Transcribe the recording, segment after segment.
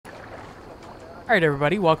Alright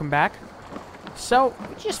everybody, welcome back. So,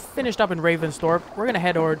 we just finished up in Ravensthorpe. We're gonna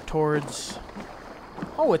head over towards...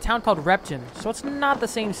 oh, a town called Repton. So it's not the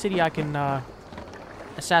same city I can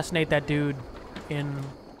assassinate that dude in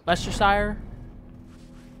Leicestershire.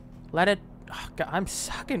 Let it... oh, God, I'm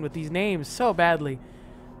sucking with these names so badly.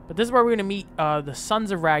 But this is where we're gonna meet the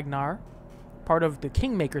Sons of Ragnar, part of the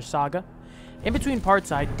Kingmaker saga. In between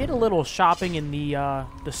parts, I did a little shopping in the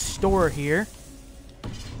store here.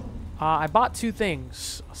 I bought two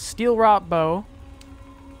things. A steel wrought bow.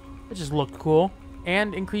 It just looked cool.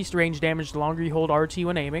 And increased range damage the longer you hold RT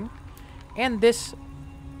when aiming. And this...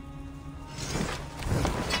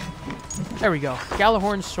 there we go.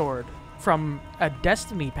 Galahorn's sword. From a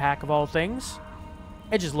Destiny pack of all things.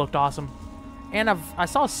 It just looked awesome. And I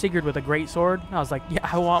saw Sigurd with a great sword. And I was like, yeah,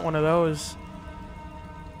 I want one of those.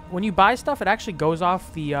 When you buy stuff, it actually goes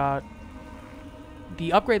off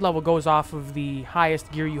the upgrade level goes off of the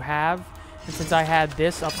highest gear you have. And since I had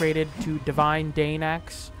this upgraded to Divine Dane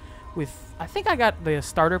Axe with... I think I got the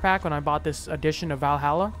starter pack when I bought this edition of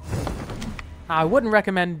Valhalla. I wouldn't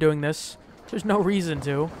recommend doing this. There's no reason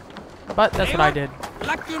to. But that's what I did.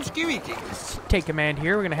 Let's take command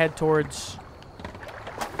here. We're going to head towards...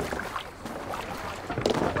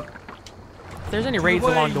 if there's any raids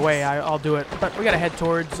along the way, I'll do it. But we got to head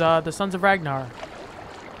towards the Sons of Ragnar.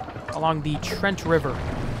 Along the Trent River.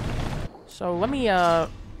 So let me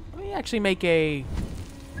actually make a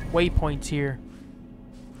waypoint here.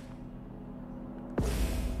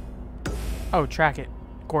 Oh, track it,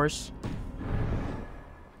 of course. Am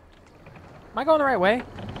I going the right way?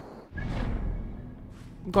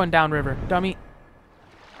 I'm going downriver, dummy.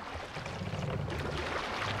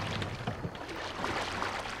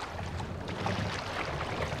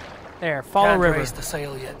 There, follow river. Raise the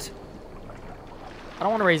sail yet. I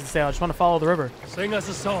don't want to raise the sail, I just want to follow the river. Sing us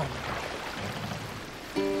a song.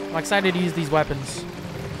 I'm excited to use these weapons.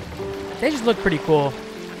 They just look pretty cool.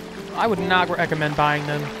 I would not recommend buying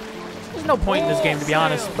them. There's no point in this game, to be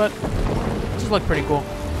honest, but they just look pretty cool.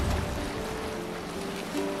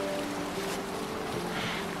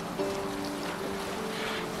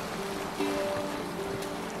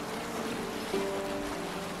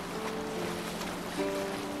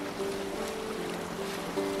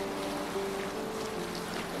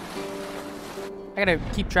 I gotta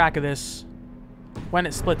keep track of this when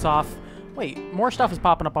it splits off. Wait, more stuff is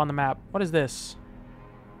popping up on the map. What is this?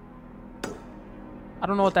 I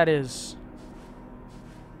don't know what that is.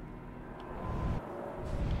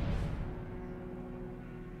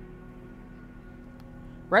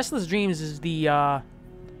 Restless Dreams is the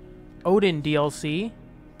Odin DLC.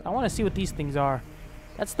 But I want to see what these things are.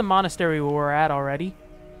 That's the monastery where we're at already.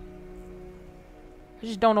 I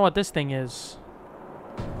just don't know what this thing is.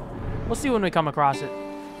 We'll see when we come across it.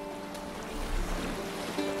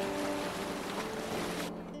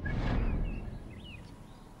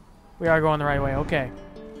 We are going the right way, okay.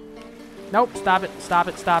 Nope, stop it, stop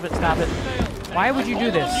it, stop it, stop it. Why would you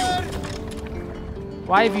do this?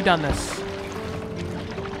 Why have you done this?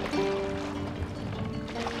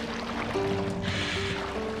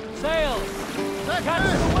 Sail! Catch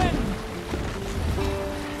the wind!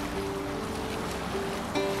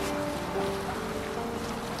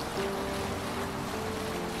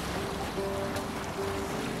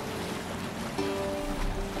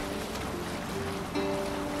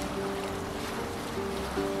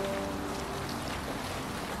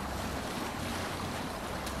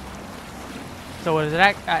 So is it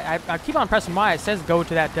I keep on pressing Y. It says go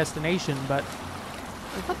to that destination, but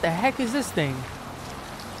what the heck is this thing?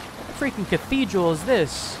 What freaking cathedral is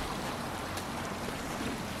this?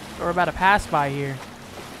 We're about to pass by here.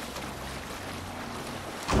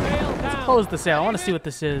 Let's close the sail. I want to see what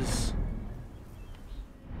this is.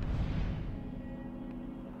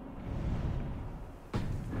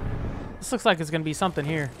 This looks like it's going to be something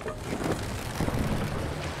here.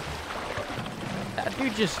 That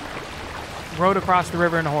dude just rode across the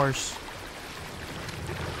river in a horse.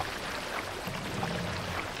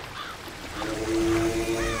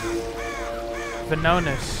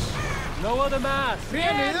 Venonus. No other mass.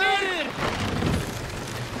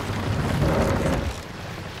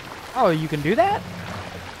 Oh, you can do that?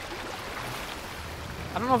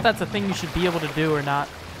 I don't know if that's a thing you should be able to do or not.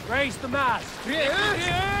 Raise the mast.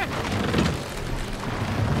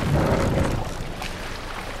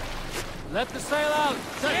 Let the sail out.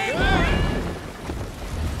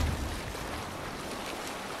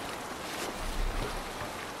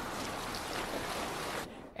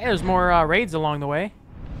 Hey, there's more raids along the way.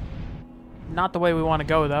 Not the way we want to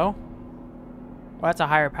go, though. Well, that's a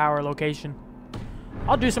higher power location.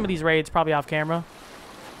 I'll do some of these raids probably off camera.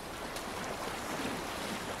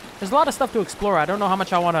 There's a lot of stuff to explore. I don't know how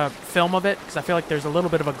much I want to film of it, because I feel like there's a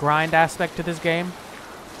little bit of a grind aspect to this game.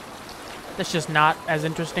 That's just not as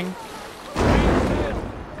interesting.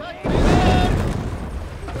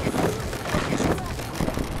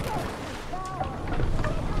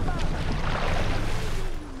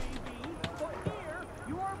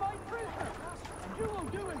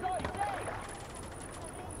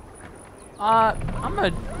 I'm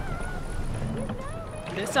gonna...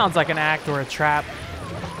 This sounds like an act or a trap.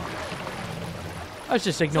 Let's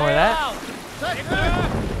just ignore that.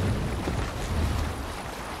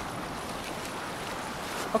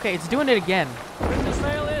 Okay, it's doing it again.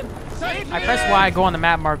 I press Y, go on the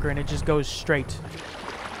map marker, and it just goes straight.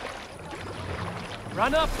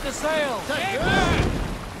 Run up the sail. I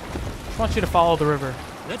just want you to follow the river.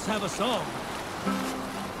 Let's have a song.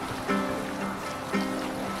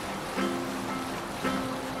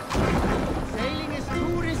 Sailing is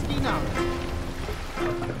too risky now.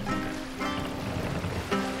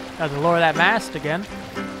 Got to lower that mast again.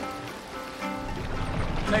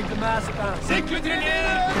 Take the mast down.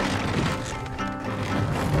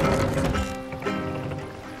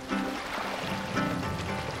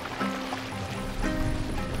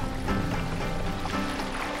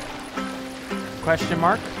 Question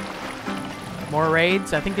mark. More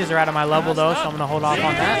raids. I think these are out of my level though, so I'm gonna hold off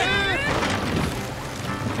on that.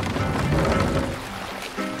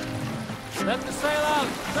 Let the sail out.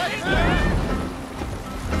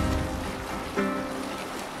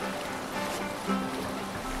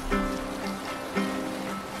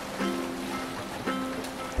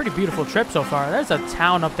 Pretty beautiful trip so far. There's a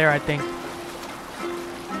town up there, I think.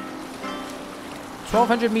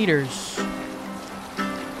 1,200 meters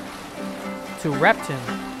to Repton.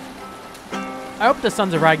 I hope the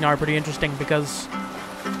Sons of Ragnar are pretty interesting because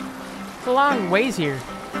it's a long ways here.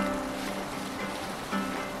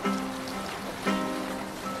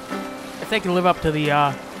 If they can live up to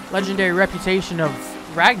the legendary reputation of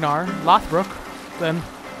Ragnar, Lothbrok, then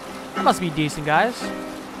that must be decent, guys.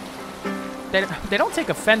 They don't take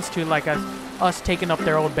offense to like us taking up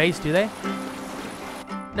their old base, do they?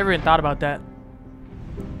 Never even thought about that.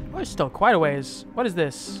 We're still quite a ways. What is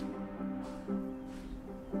this?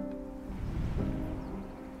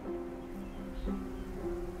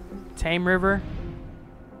 Tame River.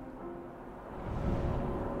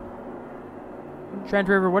 Trent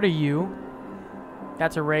River, what are you?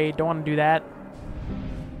 That's a raid. Don't want to do that.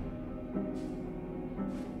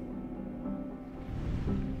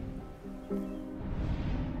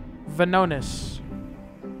 Vanonis.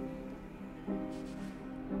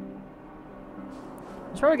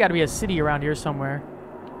 There's probably got to be a city around here somewhere.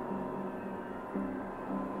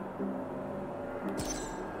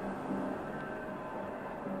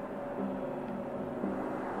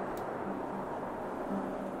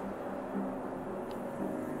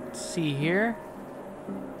 Let's see here.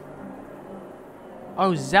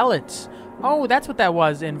 Oh, zealots. Oh, that's what that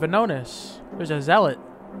was in Vanonis. There's a zealot.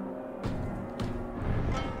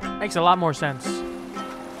 Makes a lot more sense.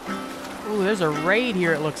 Ooh, there's a raid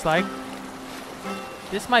here, it looks like.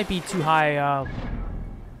 This might be too high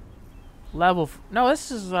level. No,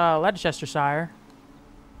 this is Leicestershire.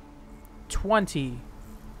 20.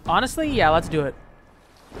 Honestly, yeah, let's do it.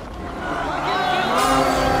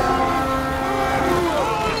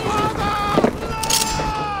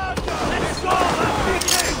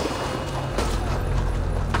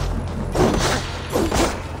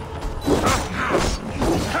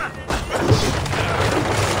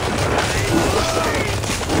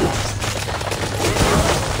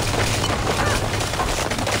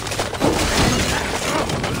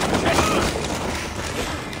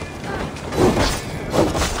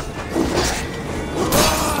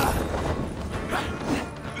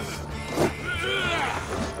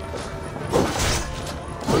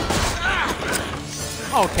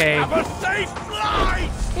 Okay. Have a safe flight!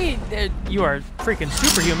 Hey, you are freaking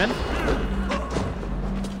superhuman.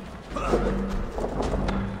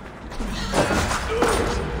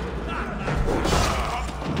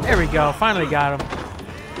 There we go. Finally got him.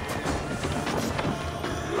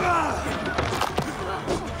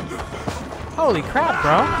 Holy crap,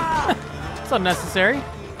 bro. It's unnecessary.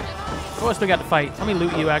 What else we got to fight? Let me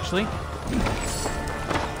loot you, actually.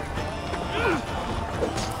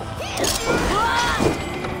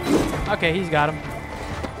 Okay, he's got him.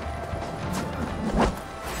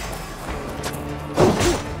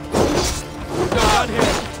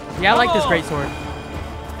 Yeah, I like this greatsword.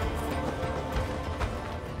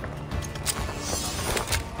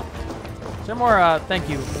 Is there more, thank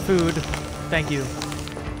you. Food. Thank you.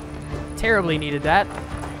 Terribly needed that.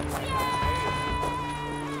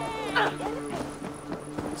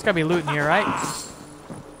 There's gotta be loot in here, right?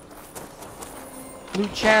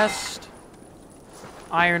 Loot chest.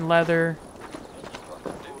 Iron leather.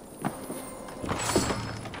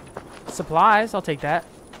 Supplies, I'll take that.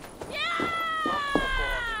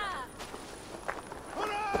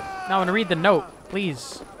 Now I'm gonna read the note,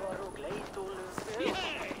 please.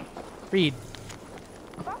 Read.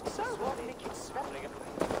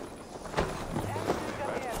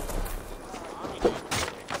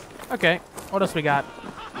 Okay, what else we got?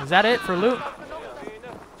 Is that it for loot?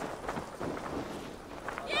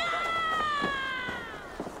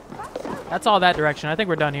 That's all that direction. I think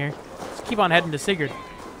we're done here. Let's keep on heading to Sigurd.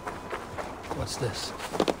 What's this?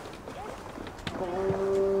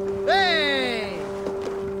 Hey!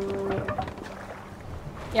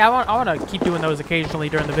 Yeah, I want to keep doing those occasionally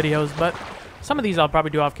during the videos, but some of these I'll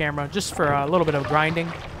probably do off camera, just for a little bit of grinding.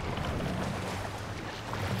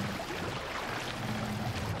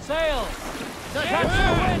 Sail! Catch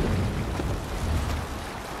the wind!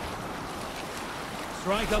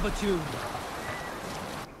 Strike up a tune.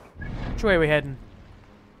 Which way are we heading?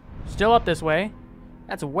 Still up this way.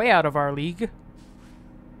 That's way out of our league. There's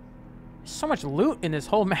so much loot in this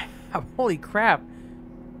whole map. Holy crap.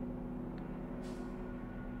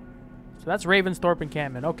 So that's Ravensthorpe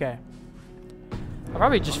encampment. Okay. I'll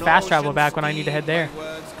probably just fast travel back when I need to head there.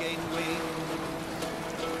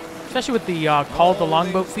 Especially with the Call the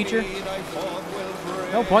Longboat feature.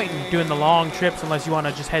 No point in doing the long trips unless you want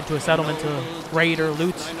to just head to a settlement to raid or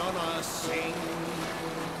loot.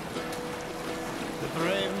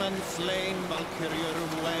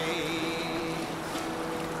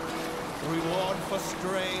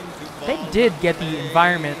 They did get the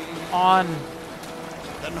environment on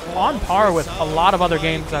par with a lot of other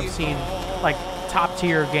games I've seen, like top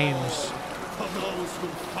tier games.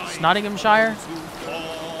 It's Nottinghamshire.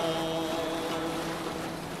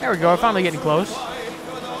 There we go, we're finally getting close.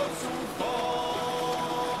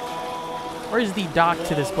 Where's the dock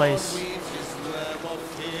to this place?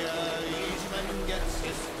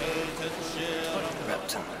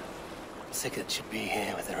 Repton. Sigurd should be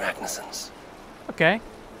here with the Ragnarsons. Okay.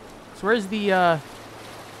 So where's the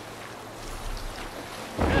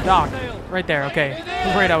dock? Right there, okay. I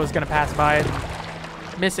was worried I was gonna pass by it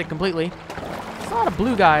and miss it completely. There's a lot of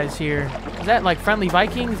blue guys here. Is that like friendly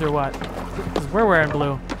Vikings or what? 'Cause we're wearing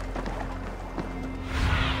blue.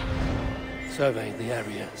 Survey the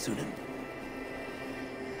area, Sunan.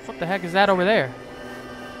 What the heck is that over there?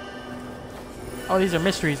 Oh, these are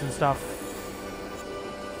mysteries and stuff.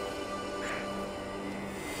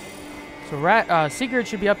 So Sigurd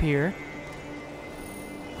should be up here.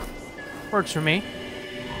 Works for me.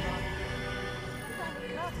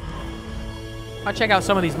 I'll check out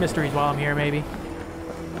some of these mysteries while I'm here, maybe.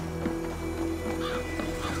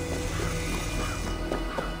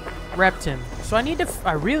 Repton. So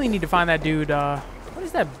I really need to find that dude. What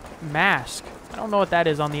is that mask? I don't know what that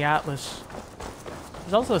is on the atlas.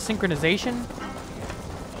 There's also a synchronization.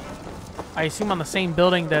 I assume on the same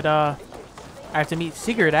building that I have to meet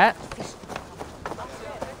Sigurd at.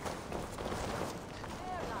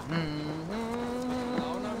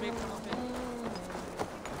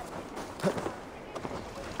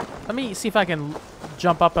 Let me see if I can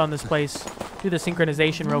jump up on this place, do the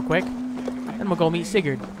synchronization real quick, and we'll go meet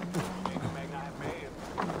Sigurd.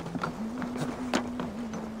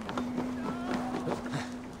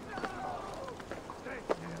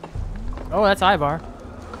 Oh, that's Eivor.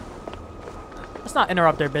 Let's not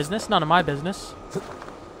interrupt their business. None of my business.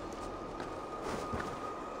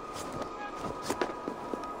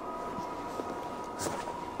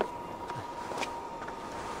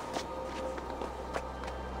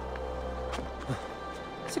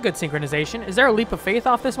 It's a good synchronization. Is there a leap of faith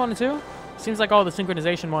off this one too? Seems like all the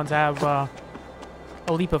synchronization ones have a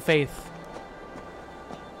leap of faith.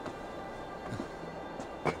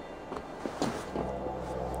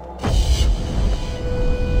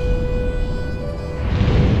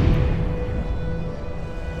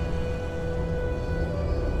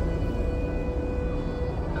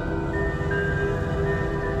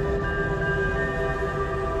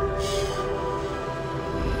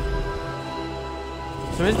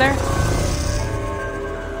 So is there?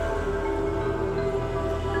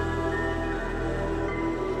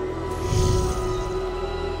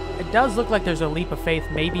 It does look like there's a leap of faith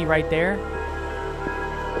maybe right there.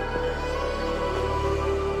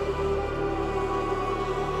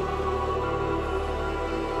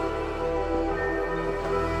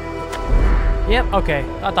 Yep, okay.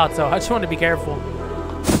 I thought so. I just wanted to be careful.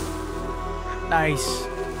 Nice.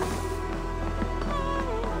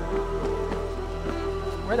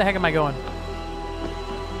 Where the heck am I going?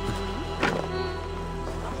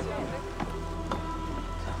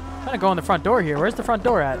 I'm trying to go in the front door here. Where's the front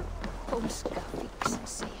door at?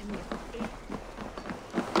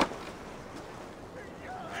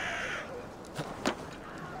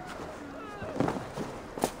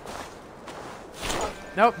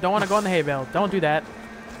 Nope, don't want to go in the hay bale. Don't do that.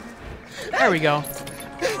 There we go.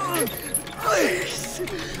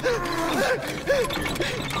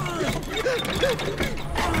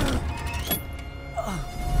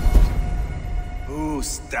 Who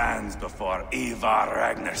stands before Eivor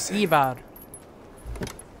Ragnarsson? Eivor.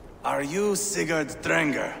 Are you Sigurd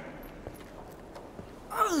Drenger?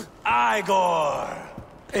 Eivor!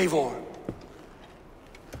 Eivor.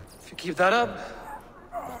 If you keep that up,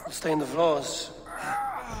 I'll stay in the floors.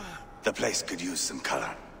 The place could use some color.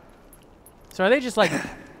 So are they just like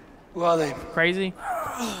Who are they? crazy?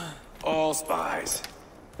 All spies.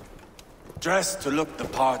 Dressed to look the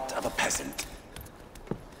part of a peasant.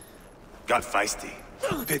 Got feisty.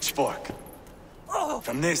 Pitchfork.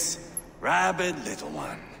 From this rabid little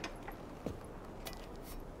one.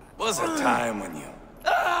 Was a time when you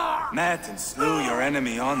met and slew your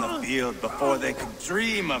enemy on the field before they could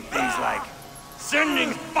dream of things like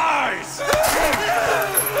sending spies!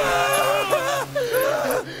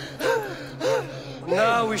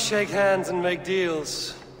 Now we shake hands and make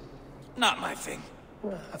deals. Not my thing.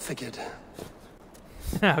 I figured.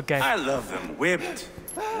 Okay. I love them whipped,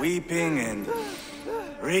 weeping, and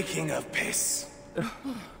reeking of piss.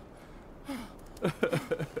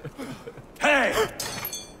 Hey!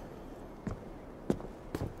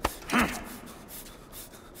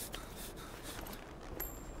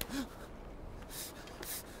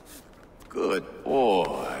 Good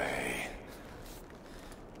boy.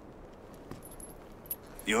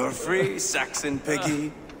 You're free, Saxon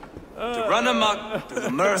piggy, to run amok through the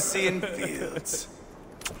Mercian fields.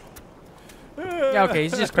 Yeah, okay,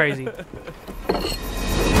 he's just crazy.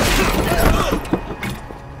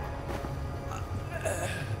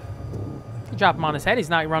 Drop him on his head, he's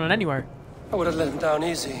not running anywhere. I would have let him down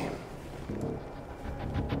easy.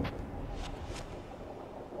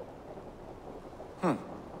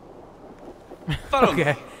 Follow me.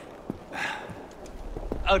 Okay.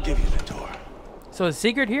 I'll give you the door. So is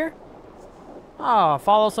Sigurd here? Oh,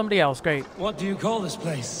 follow somebody else, great. What do you call this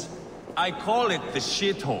place? I call it the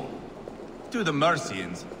shithole. To the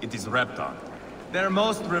Mercians, it is Repton. Their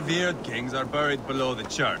most revered kings are buried below the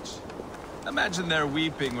church. Imagine their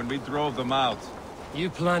weeping when we drove them out. You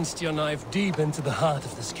plunged your knife deep into the heart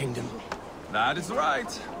of this kingdom. That is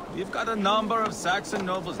right. We've got a number of Saxon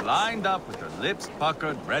nobles lined up with their lips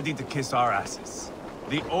puckered, ready to kiss our asses.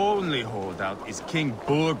 The only holdout is King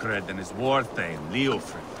Burgred and his war thane,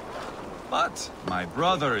 Leofrid. But my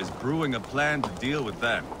brother is brewing a plan to deal with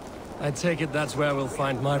them. I take it that's where we'll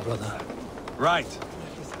find my brother. Right.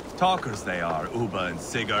 Talkers they are, Uba and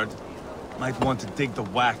Sigurd. Might want to dig the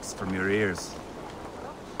wax from your ears.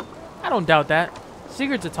 I don't doubt that.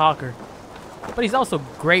 Sigurd's a talker. But he's also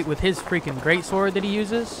great with his freaking greatsword that he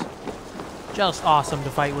uses. Just awesome to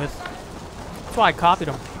fight with. That's why I copied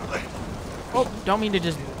him. Oh, don't mean to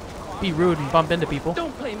just be rude and bump into people.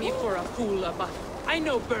 Don't play me for a fool, but I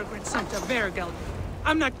know Burgred sent a Vergel.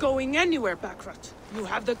 I'm not going anywhere, Backrot. You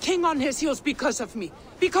have the king on his heels because of me.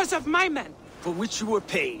 Because of my men. For which you were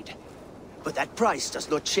paid. But that price does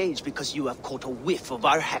not change because you have caught a whiff of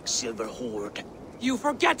our Hacksilver hoard. You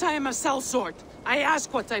forget I am a sellsword. I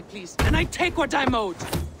ask what I please, and I take what I'm owed.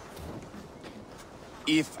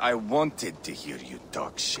 If I wanted to hear you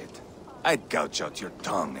talk shit, I'd gouge out your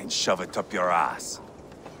tongue and shove it up your ass.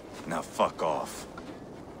 Now fuck off.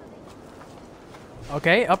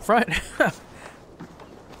 Okay, up front.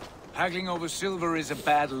 Haggling over silver is a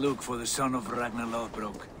bad look for the son of Ragnar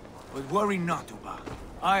Lothbrok. But worry not, Uba.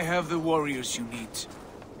 I have the warriors you need.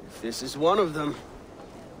 If this is one of them,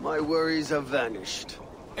 my worries have vanished.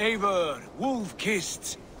 Eivor,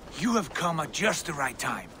 wolf-kissed, you have come at just the right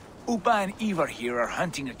time. Uba and Eivor here are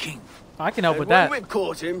hunting a king. I can help with When that. we've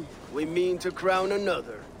caught him, we mean to crown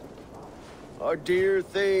another. Our dear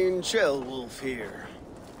Thane Ceolwulf here.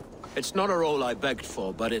 It's not a role I begged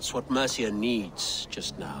for, but it's what Mercia needs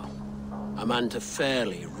just now. A man to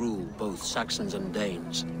fairly rule both Saxons and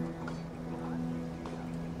Danes.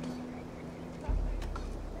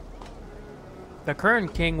 The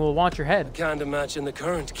current king will want your head. Can't imagine the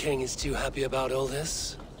current king is too happy about all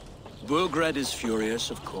this. Burgred is furious,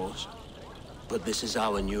 of course. But this is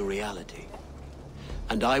our new reality.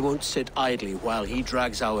 And I won't sit idly while he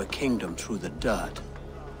drags our kingdom through the dirt.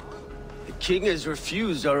 The king has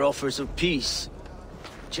refused our offers of peace.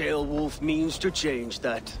 Ceolwulf means to change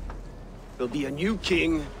that. There'll be a new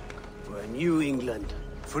king for a new England.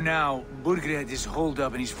 For now, Burgred is holed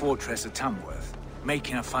up in his fortress at Tamworth,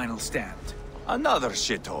 making a final stand. Another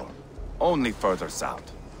shithole. Only further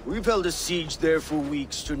south. We've held a siege there for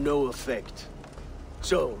weeks to no effect.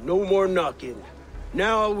 So, no more knocking.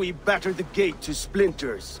 Now we batter the gate to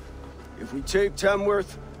splinters. If we take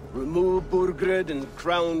Tamworth, remove Burgred and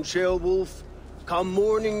crown Ceolwulf, come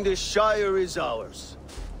morning the Shire is ours.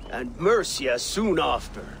 And Mercia soon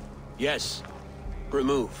after. Yes,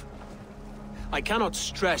 remove. I cannot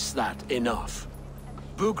stress that enough.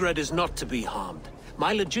 Burgred is not to be harmed.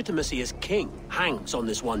 My legitimacy as king hangs on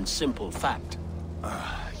this one simple fact.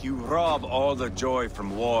 You rob all the joy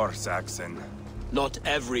from war, Saxon. Not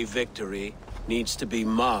every victory needs to be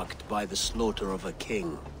marked by the slaughter of a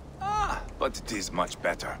king. But it is much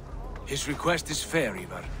better. His request is fair,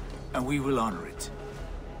 Eivor, and we will honor it.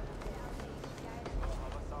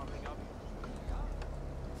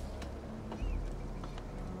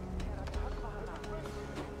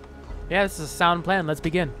 Yeah, this is a sound plan. Let's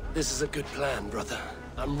begin. This is a good plan, brother.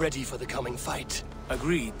 I'm ready for the coming fight.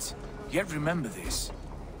 Agreed. Yet remember this.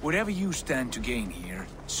 Whatever you stand to gain here,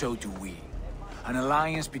 so do we. An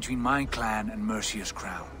alliance between my clan and Mercia's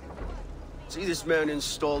crown. See this man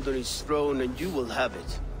installed on his throne and you will have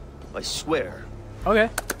it. I swear. Okay.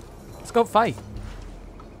 Let's go fight.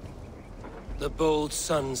 The bold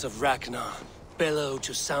sons of Ragnar bellow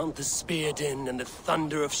to sound the spear din and the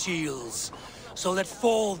thunder of shields. So let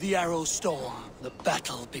fall the arrow storm. The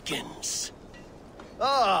battle begins.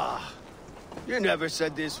 Ah! You never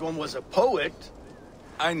said this one was a poet.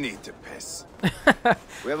 I need to piss.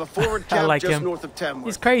 We have a forward camp like just him. north of Tamworth.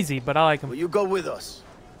 He's crazy, but I like him. Will you go with us?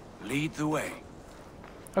 Lead the way.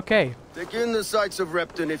 Okay. Take in the sights of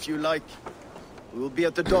Repton if you like. We will be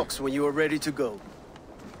at the docks when you are ready to go.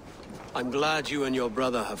 I'm glad you and your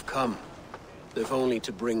brother have come, if only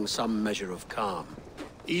to bring some measure of calm.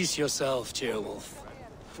 Ease yourself, Ceolwulf.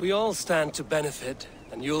 We all stand to benefit,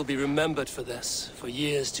 and you'll be remembered for this, for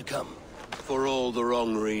years to come. For all the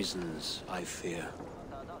wrong reasons, I fear.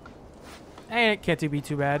 Eh, it can't be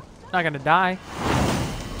too bad. Not gonna die.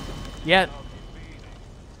 Yet.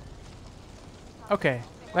 Okay.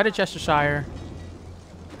 Leicestershire.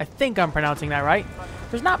 I think I'm pronouncing that right.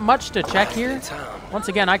 There's not much to check here. Once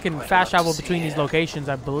again, I can fast travel between these locations,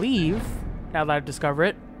 I believe, now that I've discovered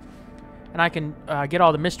it. And I can get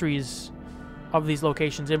all the mysteries of these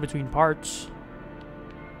locations in between parts.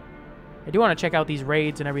 I do want to check out these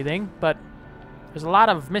raids and everything, but there's a lot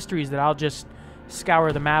of mysteries that I'll just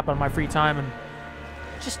scour the map on my free time and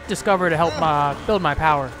just discover to help build my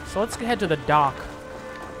power. So let's head to the dock.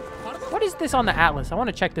 What is this on the atlas? I want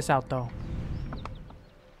to check this out, though.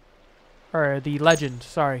 Or the legend,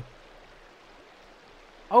 sorry.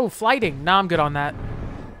 Oh, flighting. Nah, I'm good on that.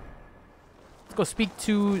 Let's go speak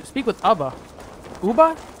with Ubba.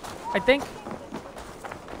 Uba, I think.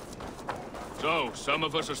 So, some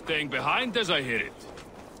of us are staying behind as I hear it.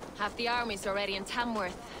 Half the army's already in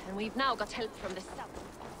Tamworth, and we've now got help from the south.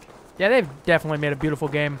 Yeah, they've definitely made a beautiful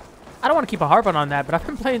game. I don't want to keep a harping on that, but I've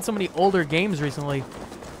been playing so many older games recently.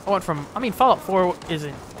 I went from, I mean, Fallout 4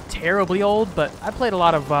 isn't terribly old, but I played a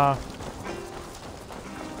lot of,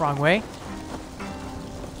 wrong way.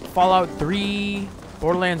 Fallout 3,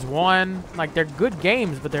 Borderlands 1, like, they're good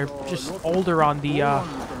games, but they're just older on the,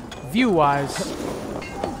 view-wise.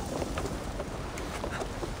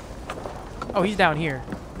 Oh, he's down here.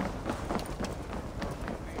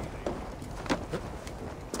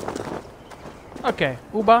 Okay,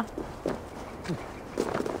 Uba.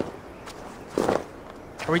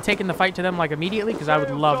 Are we taking the fight to them, like, immediately? Because I would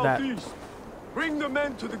love that. Bring the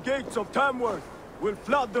men to the gates of Tamworth. We'll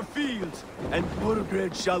flood the fields, and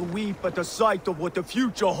Burgred shall weep at the sight of what the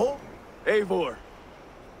future holds. Eivor,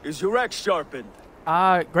 is your axe sharpened?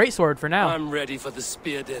 Greatsword for now. I'm ready for the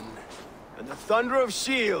spear din. And the thunder of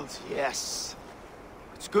shields, yes.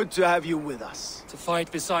 It's good to have you with us. To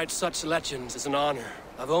fight beside such legends is an honor.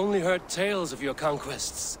 I've only heard tales of your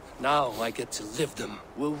conquests. Now I get to live them.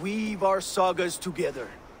 We'll weave our sagas together,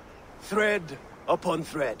 thread upon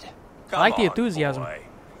thread. I like the enthusiasm. Boy.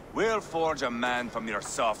 We'll forge a man from your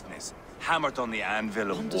softness, hammered on the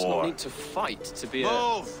anvil of war. One does not need to fight to be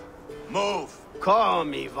Move! Move!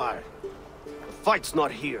 Calm, Eivor. The fight's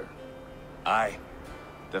not here. Aye.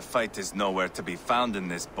 The fight is nowhere to be found in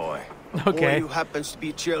this boy. Okay. Boy who happens to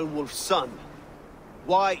be Ceolwulf's son.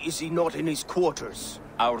 Why is he not in his quarters?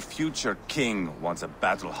 Our future king wants a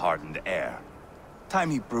battle-hardened heir.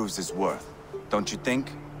 Time he proves his worth, don't you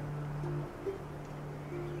think?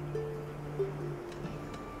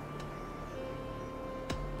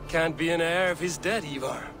 Can't be an heir if he's dead,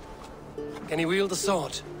 Eivor. Can he wield a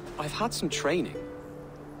sword? I've had some training.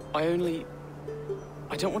 I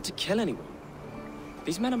don't want to kill anyone.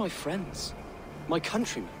 These men are my friends. My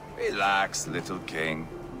countrymen. Relax, little king.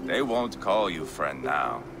 They won't call you friend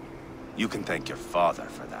now. You can thank your father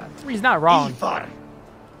for that. He's not wrong. Eivor.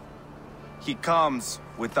 He comes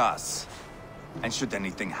with us. And should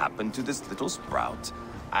anything happen to this little sprout,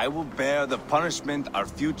 I will bear the punishment our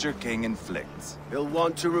future king inflicts. He'll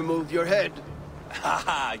want to remove your head.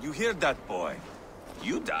 Haha, you hear that, boy?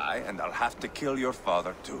 You die, and I'll have to kill your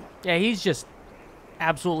father, too. Yeah, he's just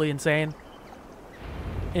absolutely insane.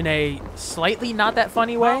 In a slightly not that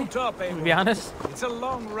funny way, Mount up, to Eivor. be honest. It's a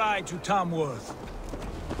long ride to Tamworth.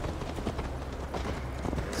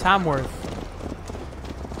 Tamworth.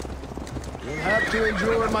 You'll have to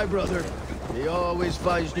endure, my brother. He always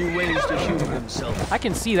finds new ways to humor himself. I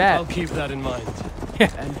can see that. I'll keep that in mind.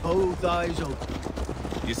 And both eyes open.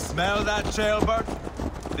 You smell that, Trailbird?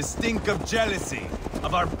 The stink of jealousy,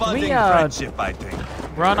 of our budding we, friendship, I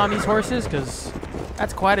think. Run on these horses, because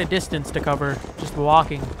that's quite a distance to cover, just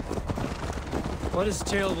walking. What is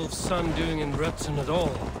Ceolwulf's son doing in Repton at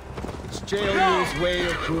all? It's Ceolwulf's way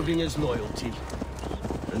of proving his loyalty.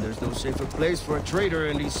 And there's no safer place for a traitor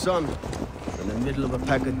and his son than the middle of a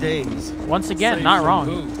pack of Danes. Once again, not wrong.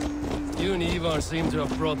 Who? You and Eivor seem to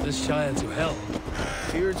have brought this Shire to hell.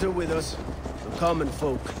 Fears are with us, the common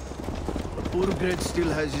folk. But Burgred still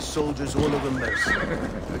has his soldiers all over Mercy.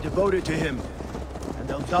 They're devoted to him, and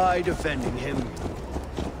they'll die defending him.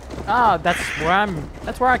 Ah, that's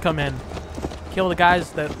where I come in. Kill the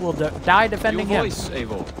guys that will die defending Your him. voice,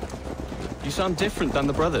 Eivor. You sound different than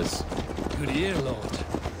the brothers. Good ear, Lord.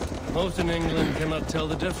 Most in England cannot tell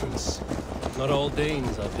the difference. Not all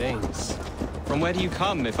Danes are Danes. From where do you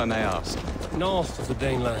come, if I may ask? North of the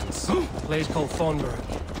Danelands. A place called Thornburg,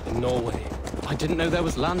 in Norway. I didn't know there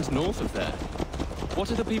was land north of there.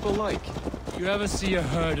 What are the people like? You ever see a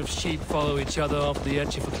herd of sheep follow each other off the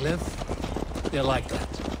edge of a cliff? They're like that.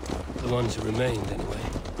 The ones who remained, anyway.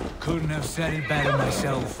 Couldn't have said it better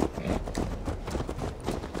myself.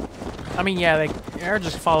 I mean, yeah, they're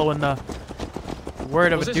just following the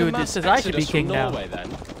word of Was a it a dude that mass says I should be exodus king from now. Norway, then?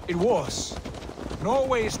 It was.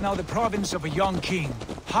 Norway is now the province of a young king,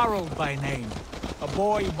 Harald by name. A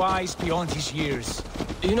boy wise beyond his years.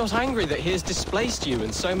 Are you not angry that he has displaced you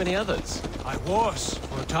and so many others? I was,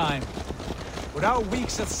 for a time. But our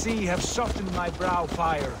weeks at sea have softened my brow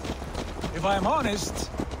fire. If I am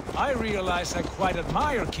honest, I realize I quite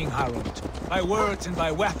admire King Harald. By words and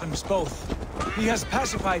by weapons both. He has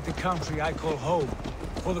pacified the country I call home.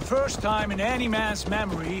 For the first time in any man's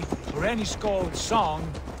memory, or any skald's song,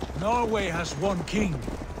 Norway has one king.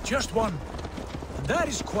 Just one. And that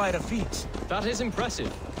is quite a feat. That is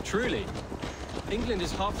impressive, truly. England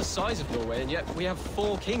is half the size of Norway, and yet we have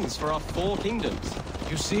 4 kings for our 4 kingdoms.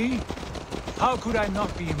 You see? How could I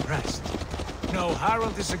not be impressed? No,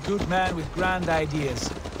 Harald is a good man with grand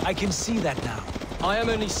ideas. I can see that now. I am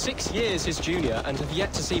only 6 years his junior and have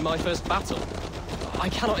yet to see my first battle. I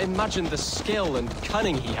cannot imagine the skill and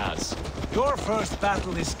cunning he has. Your first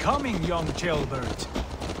battle is coming, young jailbird.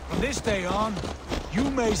 From this day on, you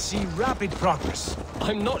may see rapid progress.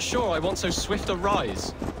 I'm not sure I want so swift a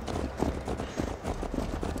rise.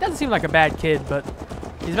 Doesn't seem like a bad kid, but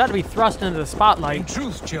he's about to be thrust into the In spotlight.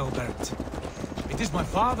 truth, jailbird, it is my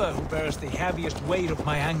father who bears the heaviest weight of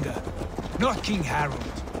my anger, not King Harald.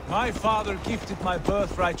 My father gifted my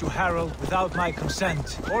birthright to Harald without my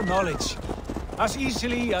consent or knowledge. As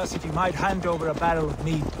easily as if he might hand over a barrel of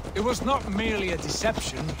mead. It was not merely a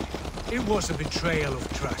deception, it was a betrayal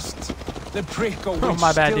of trust. The prick of which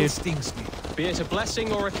my bad, still dude. stings me. Be it a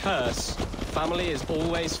blessing or a curse, family is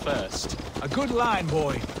always first. A good line,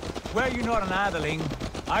 boy. Were you not an atheling,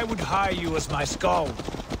 I would hire you as my skald.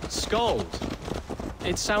 Skald?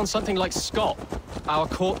 It sounds something like Scott, our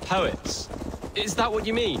court poets. Is that what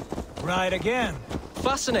you mean? Right again.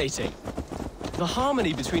 Fascinating. The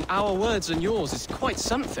harmony between our words and yours is quite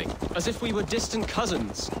something. As if we were distant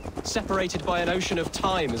cousins, separated by an ocean of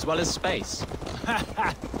time as well as space.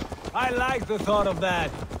 I like the thought of that.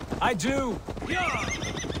 I do.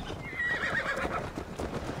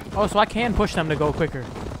 Oh, so I can push them to go quicker.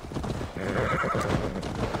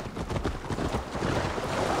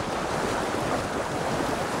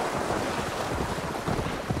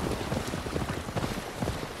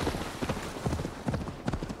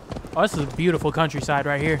 Oh, this is a beautiful countryside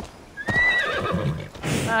right here.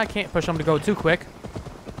 I can't push them to go too quick.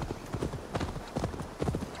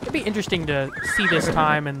 It'd be interesting to see this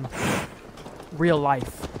time in real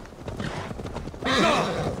life.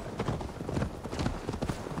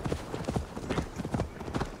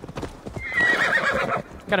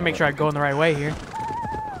 Gotta make sure I go in the right way here.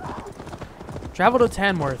 Travel to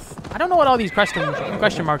Tamworth. I don't know what all these question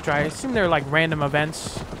marks are. I assume they're like random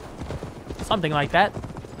events. Something like that.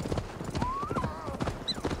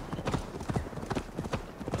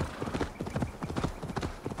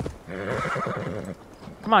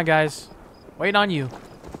 Come on, guys. Wait on you.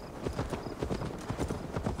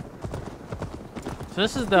 So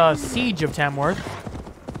this is the siege of Tamworth.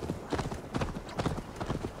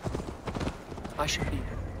 I should be.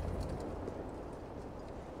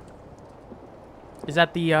 Is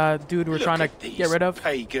that the dude we're trying to get rid of?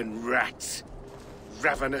 Pagan rats.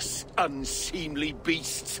 Ravenous, unseemly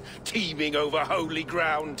beasts teeming over holy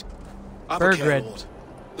ground. Have a care, Burgred. Lord.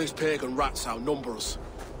 These pagan rats outnumber us.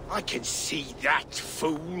 I can see that,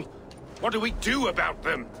 fool. What do we do about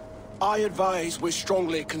them? I advise we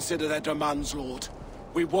strongly consider their demands, Lord.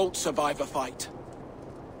 We won't survive a fight.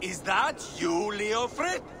 Is that you,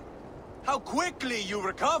 Leofrid? How quickly you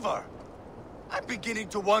recover! I'm beginning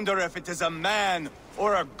to wonder if it is a man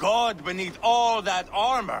or a god beneath all that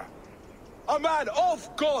armor. A man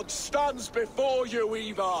of God stands before you,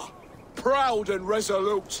 Eivor. Proud and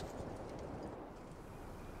resolute.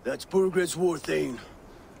 That's Burgred's Warthane.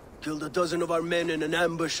 Killed a dozen of our men in an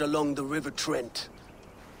ambush along the River Trent.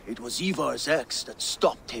 It was Eivor's axe that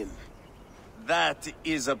stopped him. That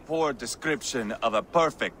is a poor description of a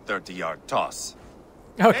perfect 30-yard toss.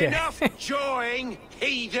 Okay. Enough jawing,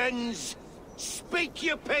 heathens! Speak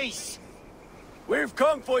your peace! We've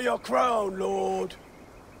come for your crown, Lord.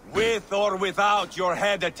 With or without your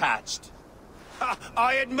head attached.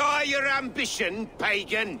 I admire your ambition,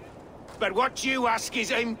 pagan. But what you ask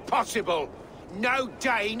is impossible. No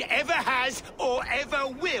Dane ever has or ever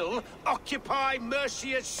will occupy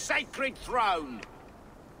Mercia's sacred throne.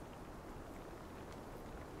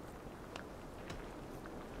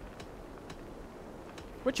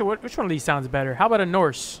 Which one of these sounds better? How about a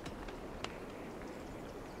Norse?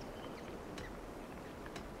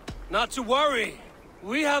 Not to worry.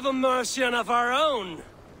 We have a Mercian of our own.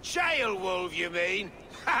 Jail wolf, you mean?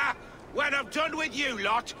 Ha! When I'm done with you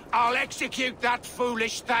lot, I'll execute that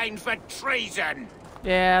foolish thing for treason.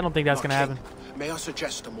 Yeah, I don't think that's gonna happen. May I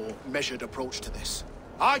suggest a more measured approach to this?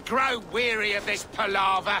 I grow weary of this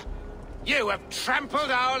palaver. You have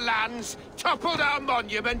trampled our lands, toppled our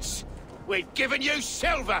monuments. We've given you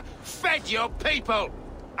silver, fed your people.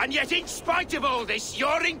 And yet in spite of all this,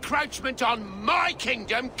 your encroachment on my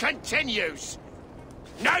kingdom continues.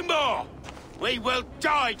 No more! We will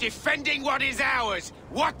die defending what is ours,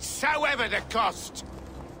 whatsoever the cost.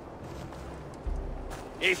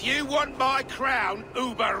 If you want my crown,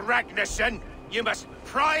 Uber Ragnarsson, you must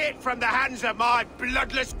pry it from the hands of my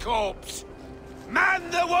bloodless corpse.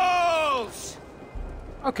 Man the walls!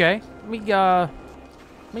 Okay, let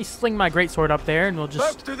me sling my greatsword up there, and we'll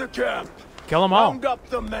just Back to the camp. kill them all. Round up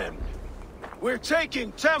the men. We're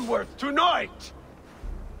taking Tamworth tonight.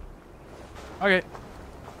 Okay.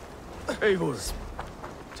 Eivor,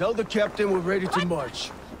 tell the captain we're ready to march.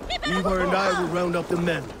 Eivor and I will round up the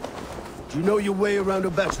men. Do you know your way around a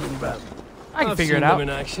battering ram? I can I've figure it seen out. them in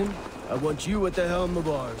action. I want you at the helm of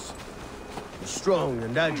ours. You're strong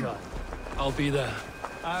and agile. I'll be there.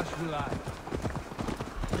 As will I.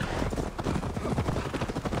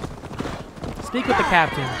 Speak with the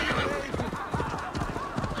captain.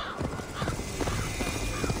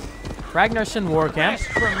 Ragnarsson War Camp.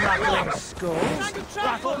 From rattling skulls,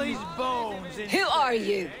 rattle these bones in... Who are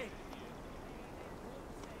you?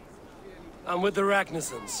 I'm with the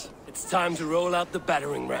Ragnarssons. It's time to roll out the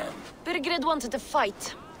battering ram. Burgred wanted to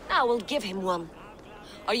fight. Now we'll give him one.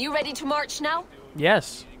 Are you ready to march now?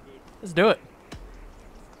 Yes. Let's do it.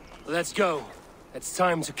 Let's go. It's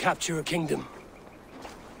time to capture a kingdom.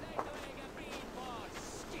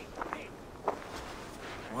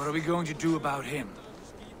 What are we going to do about him?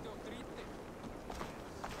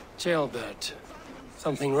 Jailbird.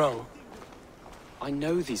 Something wrong? I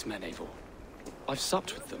know these men, Eivor. I've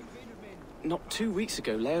supped with them. Not 2 weeks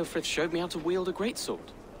ago, Leofrid showed me how to wield a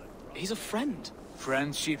greatsword. He's a friend.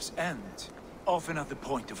 Friendships end, often at the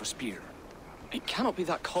point of a spear. It cannot be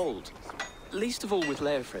that cold. Least of all with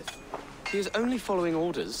Leofrid. He is only following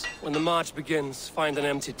orders. When the march begins, find an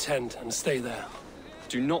empty tent and stay there.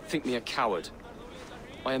 Do not think me a coward.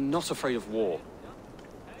 I am not afraid of war.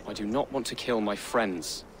 I do not want to kill my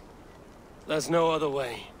friends. There's no other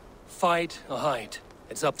way. Fight or hide.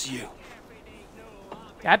 It's up to you.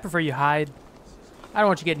 Yeah, I'd prefer you hide. I don't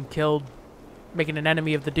want you getting killed, making an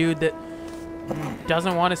enemy of the dude that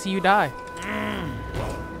doesn't want to see you die.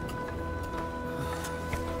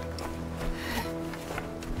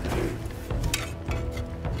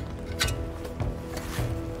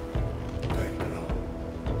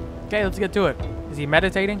 Okay, let's get to it. Is he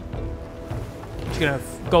meditating? He's gonna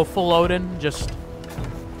go full Odin, just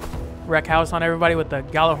wreck house on everybody with the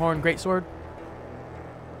Galahorn greatsword.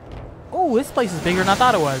 Oh, this place is bigger than I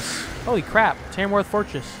thought it was. Holy crap, Tamworth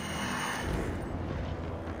Fortress.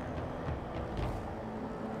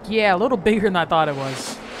 Yeah, a little bigger than I thought it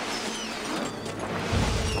was.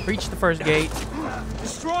 Breach the first gate.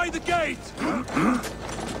 Destroy the gate!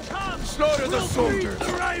 Slaughter the soldiers!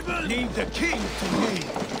 Leave the king to me!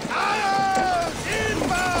 Arrows!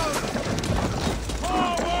 Inbound!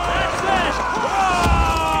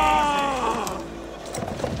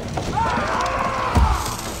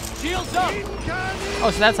 Shields up!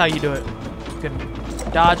 Oh, so that's how you do it. You can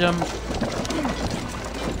dodge them.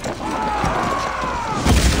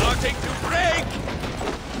 Starting to break!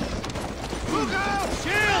 Look out!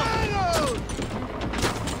 Shield!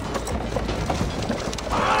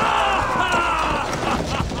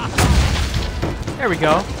 There we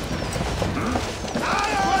go.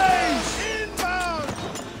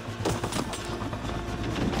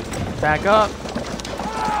 Back up.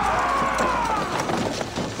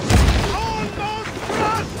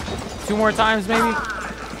 Two more times, maybe.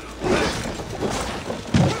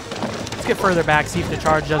 Let's get further back, see if the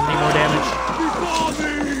charge does any more damage.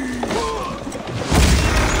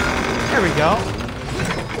 There we go.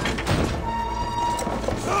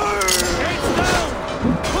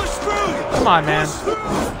 Come on, man.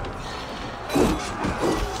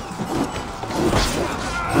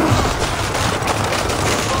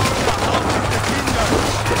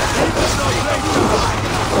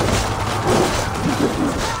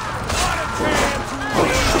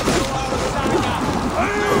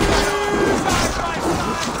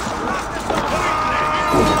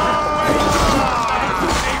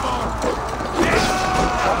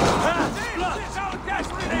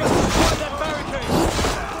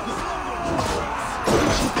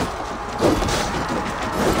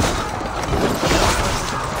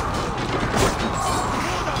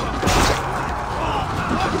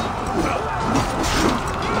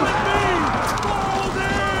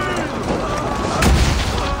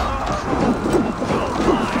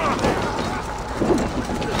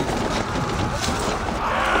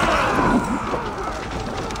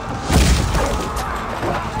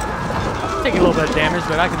 Taking a little bit of damage,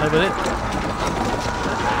 but I can live with it.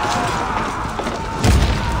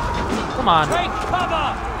 Come on. Take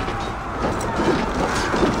cover!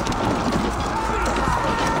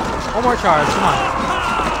 One more charge, come on.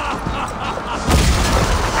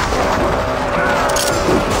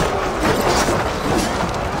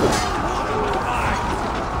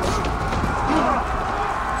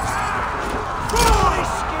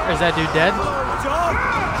 Is that dude dead?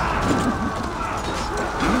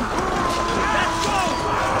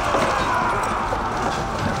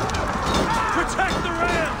 Protect the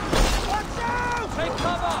ram! Watch out! Take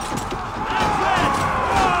cover!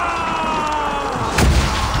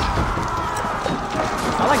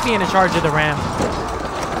 I like being in charge of the ram.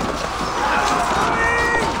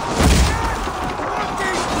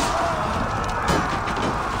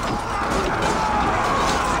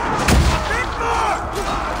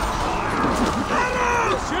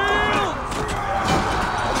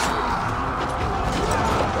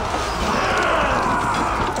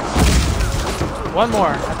 One more.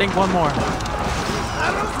 I think one more.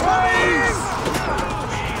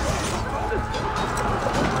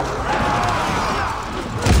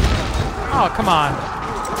 Oh, come on.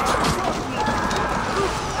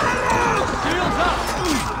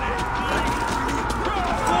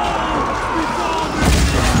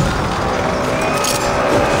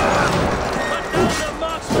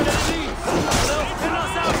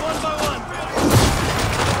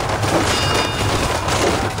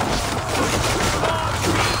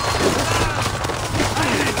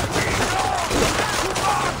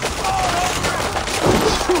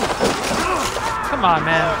 Come on,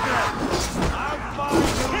 man.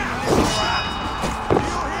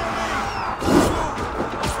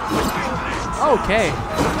 Okay.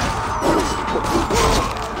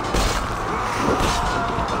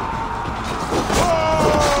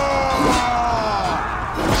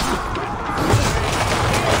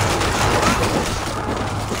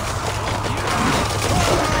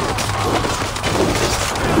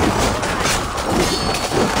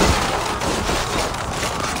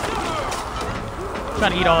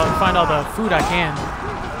 Trying to eat all, find all the food I can.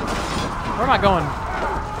 Where am I going?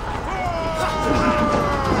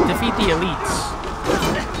 Defeat the elites.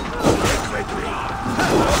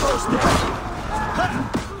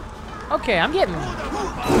 Okay, I'm getting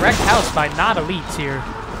wrecked house by not elites here.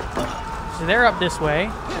 So they're up this way.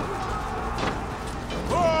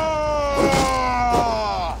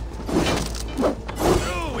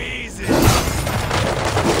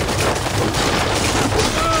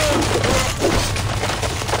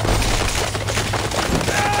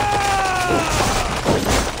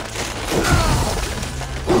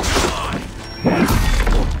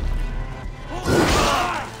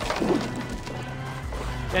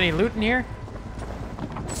 Any loot in here?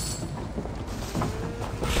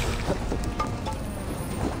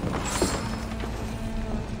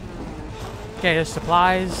 Okay, there's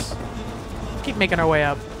supplies. Keep making our way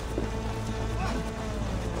up.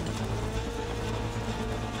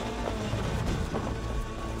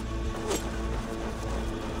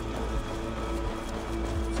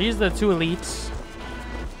 So these are the two elites.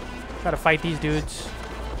 Try to fight these dudes.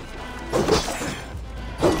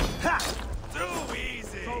 Too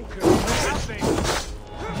easy.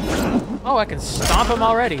 Oh, I can stomp him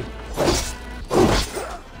already.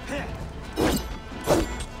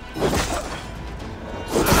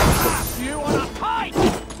 You wanna fight?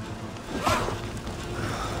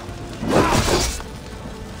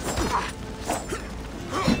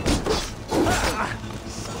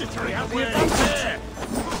 Skittering away there.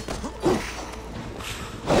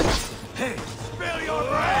 Hey, spill your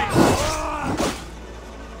brains.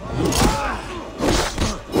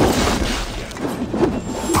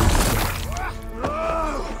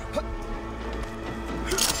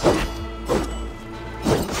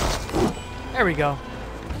 There we go.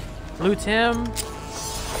 Loot him.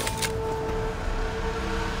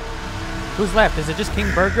 Who's left? Is it just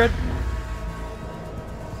King Burgred?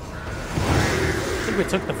 I think we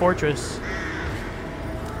took the fortress.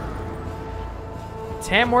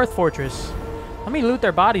 Tamworth Fortress. Let me loot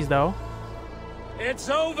their bodies, though. It's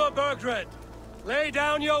over, Burgred. Lay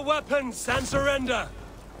down your weapons and surrender.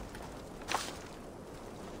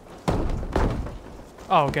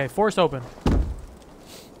 Oh, okay. Force open.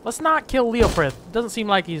 Let's not kill Leofrith. Doesn't seem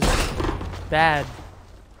like he's bad.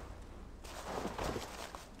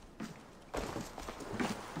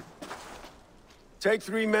 Take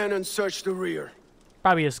 3 men and search the rear.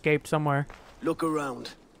 Probably escaped somewhere. Look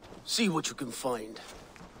around. See what you can find.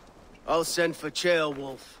 I'll send for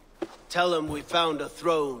Ceolwulf. Tell him we found a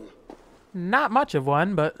throne. Not much of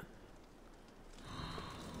one, but...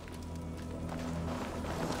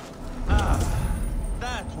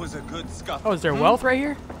 That was a good scuffle. Oh, is there wealth right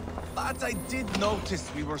here? But I did notice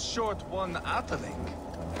we were short one atheling.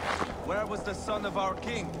 Where was the son of our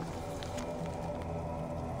king?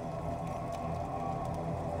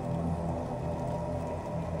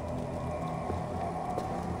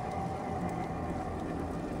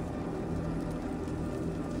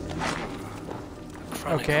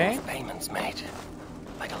 Chronicle of payments made.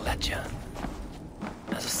 Like a ledger.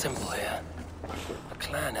 There's a symbol here. A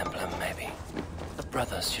clan emblem, maybe. The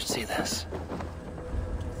brothers should see this.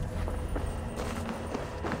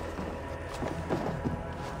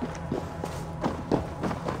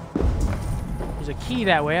 There's a key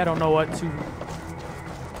that way. I don't know what to...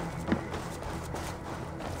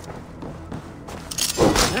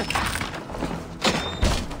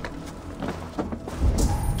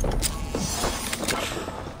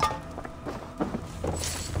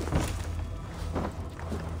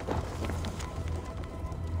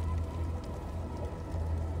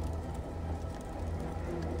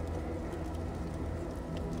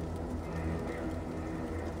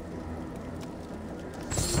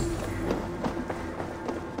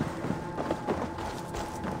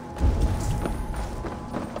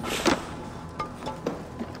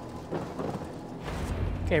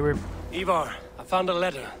 Okay, we're... Eivor, I found a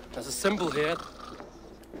letter. There's a symbol here.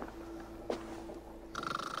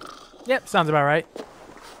 Yep, sounds about right.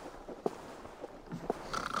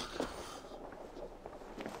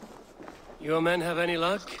 Your men have any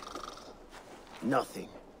luck? Nothing.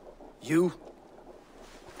 You?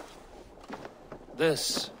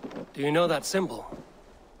 This. Do you know that symbol?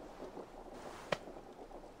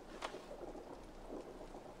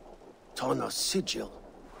 Tana's sigil.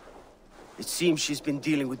 It seems she's been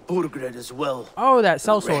dealing with Burgred as well. Oh, that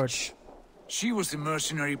sellsword. Wretch. She was the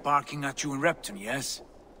mercenary barking at you in Repton, yes?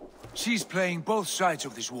 She's playing both sides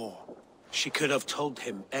of this war. She could have told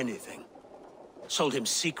him anything. Told him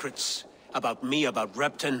secrets about me, about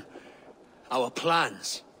Repton, our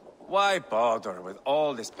plans. Why bother with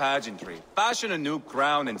all this pageantry? Fashion a new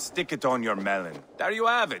crown and stick it on your melon. There you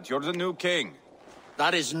have it, you're the new king.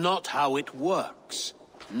 That is not how it works.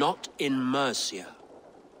 Not in Mercia.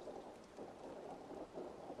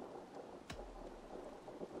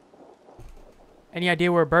 Any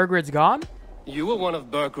idea where Burgred's gone? You were one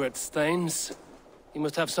of Burgred's thanes. You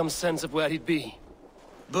must have some sense of where he'd be.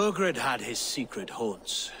 Burgred had his secret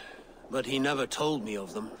haunts, but he never told me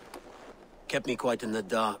of them. Kept me quite in the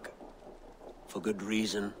dark. For good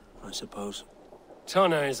reason, I suppose.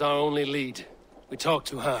 Tana is our only lead. We talk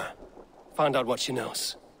to her. Find out what she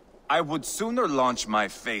knows. I would sooner launch my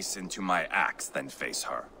face into my axe than face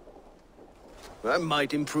her. That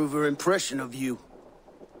might improve her impression of you.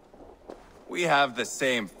 We have the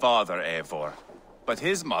same father, Eivor, but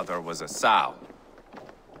his mother was a sow.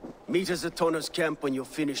 Meet us at Tana's camp when you're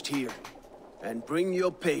finished here. And bring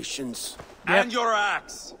your patience. And your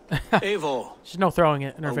axe. Eivor, There's no throwing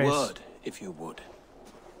it in her a face. word, if you would.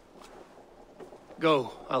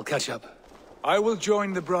 Go, I'll catch up. I will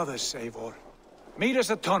join the brothers, Eivor. Meet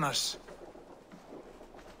us at Tonnes.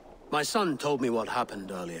 My son told me what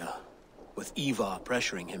happened earlier, with Eivor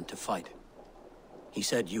pressuring him to fight. He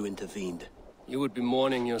said you intervened. You would be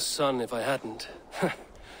mourning your son if I hadn't.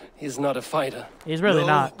 He's not a fighter. He's really No,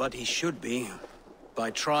 not. but he should be.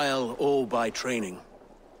 By trial or by training.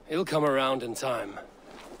 He'll come around in time.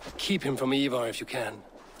 Keep him from Eivor if you can.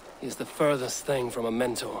 He's the furthest thing from a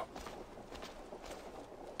mentor.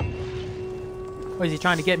 Oh, is he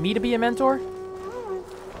trying to get me to be a mentor?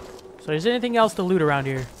 So is there anything else to loot around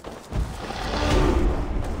here?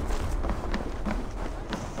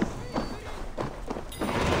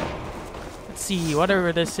 Let's see,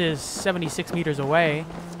 whatever this is, 76 meters away.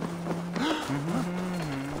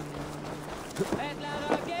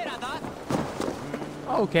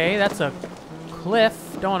 Okay, that's a cliff.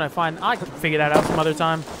 Don't want to find... I can figure that out some other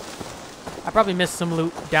time. I probably missed some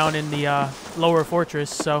loot down in the lower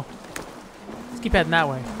fortress, so... let's keep heading that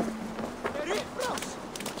way.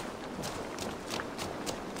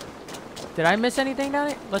 Did I miss anything down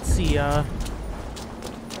here? Let's see, I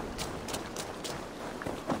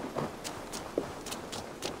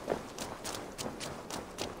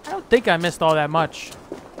don't think I missed all that much.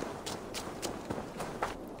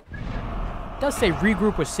 It does say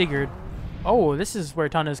regroup with Sigurd. Oh, this is where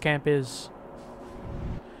Tonnes camp is.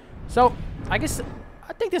 So, I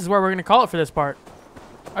think this is where we're going to call it for this part.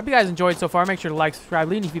 I hope you guys enjoyed so far. Make sure to like, subscribe,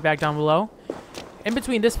 leave any feedback down below. In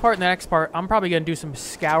between this part and the next part, I'm probably going to do some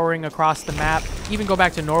scouring across the map. Even go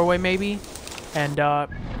back to Norway, maybe. And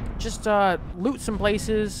just loot some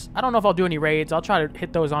places. I don't know if I'll do any raids. I'll try to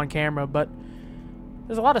hit those on camera, but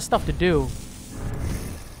there's a lot of stuff to do.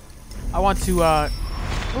 I want to...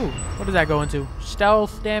 ooh, what does that go into?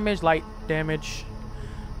 Stealth damage, light damage.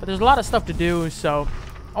 But there's a lot of stuff to do, so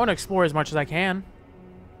I want to explore as much as I can.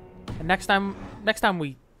 And next time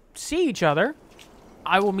we see each other,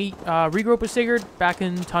 I will meet, regroup with Sigurd back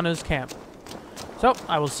in Tonnes camp. So,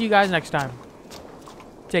 I will see you guys next time.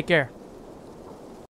 Take care.